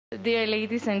Dear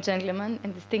ladies and gentlemen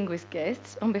and distinguished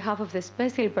guests, on behalf of the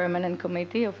Special Permanent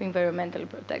Committee of Environmental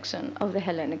Protection of the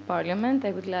Hellenic Parliament,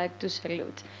 I would like to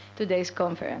salute today's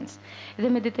conference. The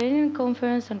Mediterranean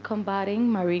Conference on Combating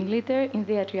Marine Litter in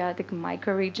the Adriatic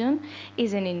MacroRegion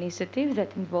is an initiative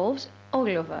that involves all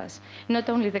of us, not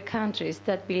only the countries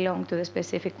that belong to the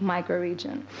specific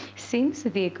microregion, since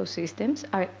the ecosystems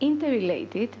are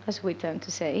interrelated, as we tend to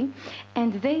say,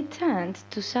 and they tend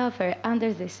to suffer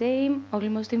under the same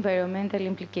almost environmental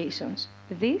implications.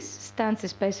 This stands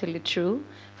especially true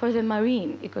for the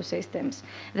marine ecosystems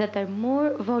that are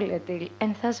more volatile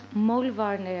and thus more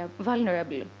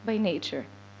vulnerable by nature.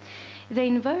 The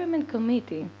Environment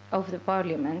Committee of the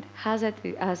Parliament has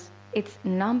as its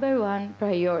 #1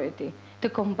 priority to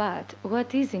combat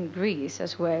what is in Greece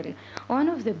as well one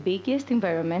of the biggest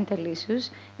environmental issues,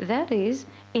 that is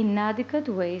inadequate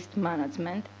waste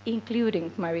management, including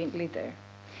marine litter.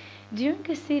 During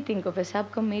a sitting of a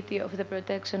subcommittee of the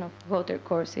protection of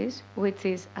watercourses, which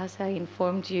is, as I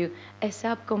informed you, a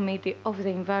subcommittee of the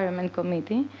Environment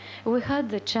Committee, we had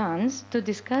the chance to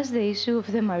discuss the issue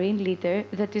of the marine litter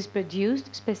that is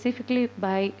produced specifically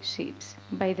by ships,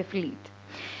 by the fleet.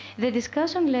 The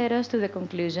discussion led us to the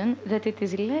conclusion that it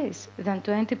is less than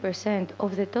 20%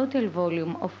 of the total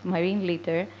volume of marine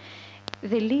litter,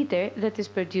 the litter that is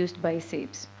produced by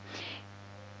ships.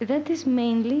 That is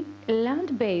mainly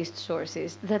land-based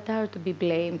sources that are to be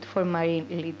blamed for marine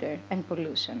litter and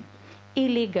pollution.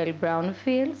 Illegal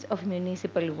brownfields of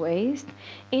municipal waste,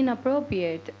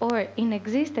 inappropriate or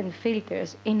inexistent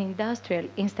filters in industrial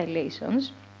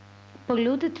installations,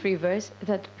 polluted rivers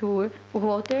that pour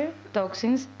water,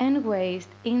 toxins, and waste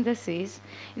in the seas.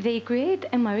 They create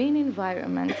a marine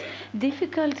environment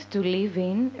difficult to live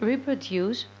in,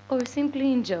 reproduce, or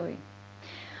simply enjoy.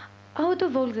 Out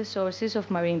of all the sources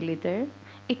of marine litter,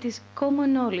 it is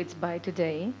common knowledge by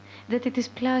today that it is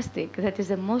plastic that is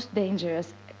the most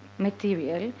dangerous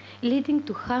material, leading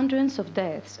to hundreds of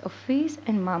deaths of fish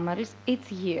and mammals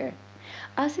each year.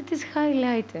 As it is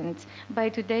highlighted by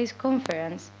today's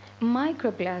conference,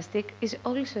 microplastic is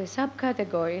also a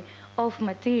subcategory of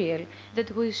material that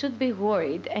we should be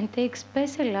worried and take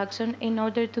special action in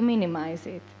order to minimize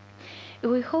it.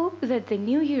 We hope that the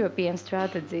new European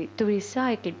strategy to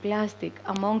recycle plastic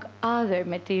among other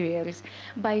materials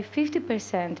by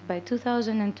 50% by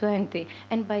 2020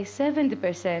 and by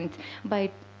 70% by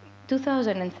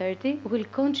 2030 will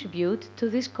contribute to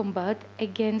this combat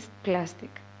against plastic.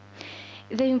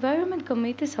 The Environment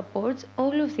Committee supports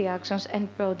all of the actions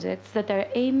and projects that are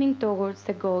aiming towards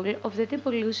the goal of the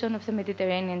depollution of the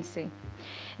Mediterranean Sea.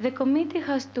 The committee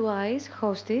has twice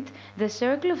hosted the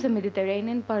Circle of the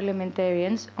Mediterranean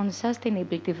Parliamentarians on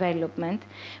Sustainable Development,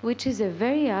 which is a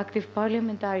very active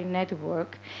parliamentary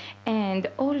network, and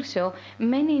also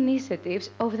many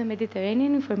initiatives of the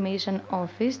Mediterranean Information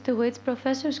Office, to which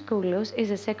Professor Skoulos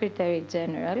is a Secretary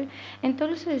General, and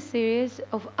also a series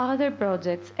of other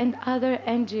projects and other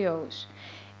NGOs.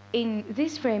 In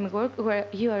this framework, where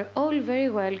you are all very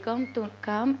welcome to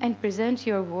come and present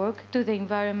your work to the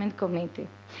Environment Committee.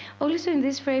 Also in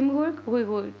this framework, we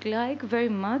would like very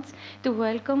much to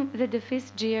welcome the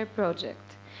DeFishGear project.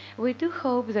 We do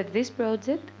hope that this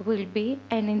project will be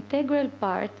an integral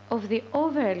part of the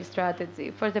overall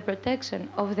strategy for the protection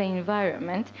of the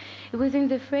environment within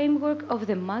the framework of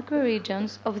the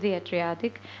macroregions of the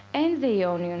Adriatic and the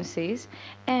Ionian Seas,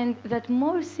 and that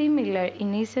more similar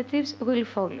initiatives will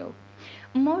follow.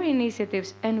 More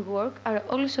initiatives and work are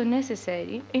also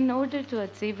necessary in order to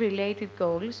achieve related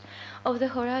goals of the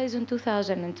Horizon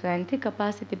 2020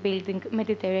 Capacity Building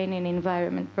Mediterranean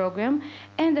Environment Programme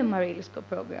and the Marlisco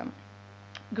Programme.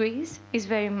 Greece is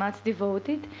very much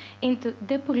devoted into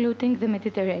depolluting the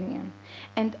Mediterranean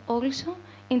and also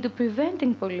into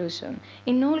preventing pollution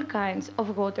in all kinds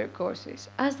of water courses,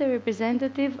 as the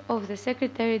representative of the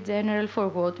Secretary General for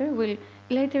Water will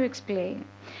later explain.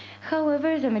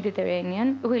 However, the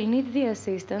Mediterranean will need the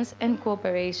assistance and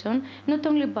cooperation not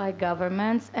only by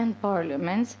governments and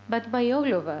parliaments, but by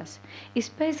all of us,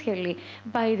 especially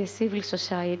by the civil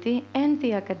society and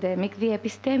the academic, the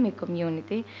epistemic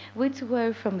community, which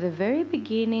were from the very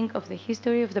beginning of the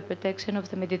history of the protection of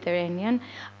the Mediterranean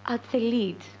at the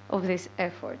lead of this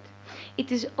effort.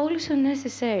 It is also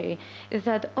necessary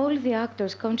that all the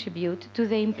actors contribute to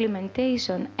the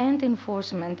implementation and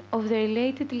enforcement of the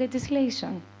related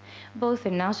legislation. both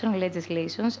the national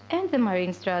legislations and the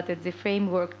Marine Strategy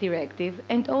Framework Directive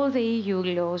and all the EU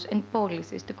laws and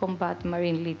policies to combat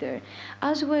marine litter,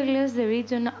 as well as the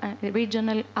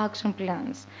regional action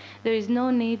plans. There is no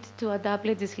need to adopt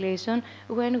legislation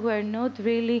when we're not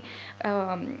really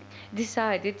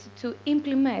decided to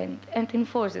implement and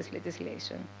enforce this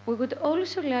legislation. We would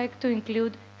also like to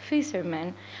include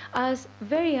fishermen as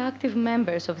very active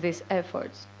members of these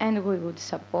efforts, and we would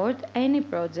support any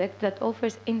project that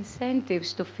offers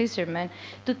incentives to fishermen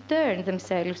to turn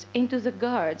themselves into the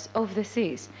guards of the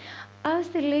seas, as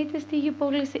the latest EU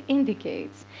policy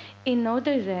indicates, in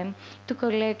order then to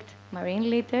collect marine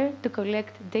litter, to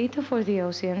collect data for the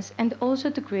oceans, and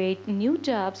also to create new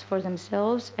jobs for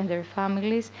themselves and their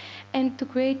families, and to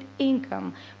create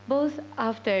income, both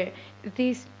after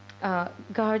this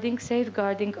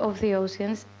safeguarding of the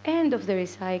oceans and of the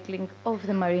recycling of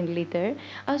the marine litter,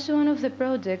 as one of the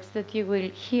projects that you will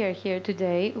hear here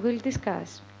today will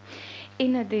discuss.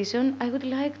 In addition, I would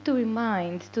like to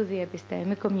remind to the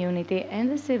epistemic community and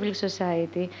the civil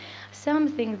society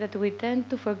something that we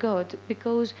tend to forget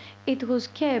because it was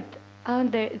kept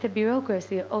under the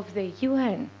bureaucracy of the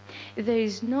UN. There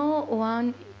is no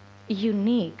one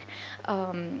unique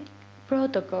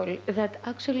protocol that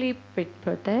actually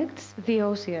protects the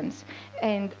oceans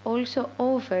and also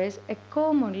offers a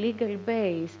common legal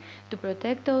base to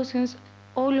protect oceans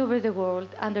all over the world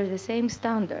under the same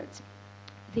standards.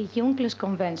 The UNCLOS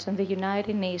Convention, the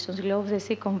United Nations Law of the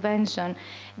Sea Convention,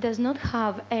 does not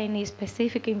have any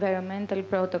specific environmental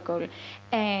protocol,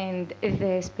 and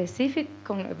the specific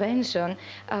convention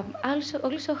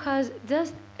also has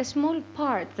just a small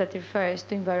part that refers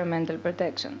to environmental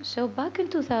protection. So back in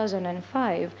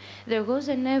 2005, there was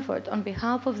an effort on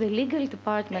behalf of the legal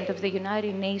department of the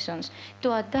United Nations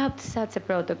to adapt such a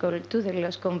protocol to the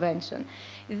LOS Convention.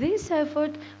 This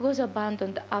effort was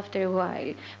abandoned after a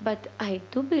while, but I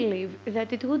do believe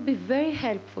that it would be very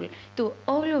helpful to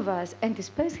all of us, and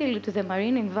especially to the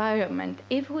marine environment,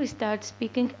 if we start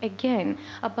speaking again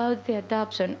about the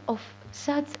adoption of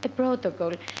such a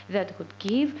protocol that would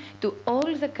give to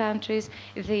all the countries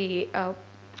the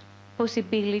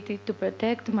possibility to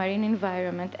protect marine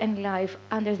environment and life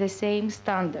under the same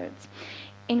standards.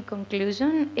 In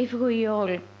conclusion, if we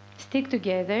all stick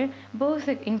together, both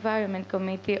the Environment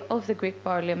Committee of the Greek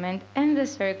Parliament and the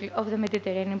Circle of the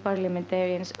Mediterranean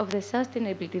Parliamentarians of the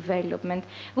Sustainable Development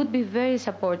would be very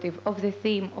supportive of the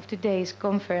theme of today's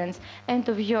conference and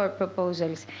of your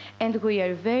proposals. And we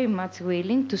are very much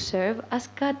willing to serve as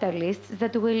catalysts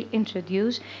that will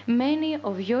introduce many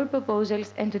of your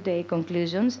proposals and today's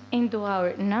conclusions into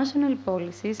our national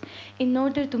policies in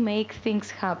order to make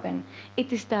things happen.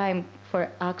 It is time for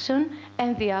action,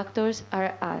 and the actors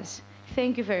are us.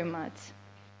 Thank you very much.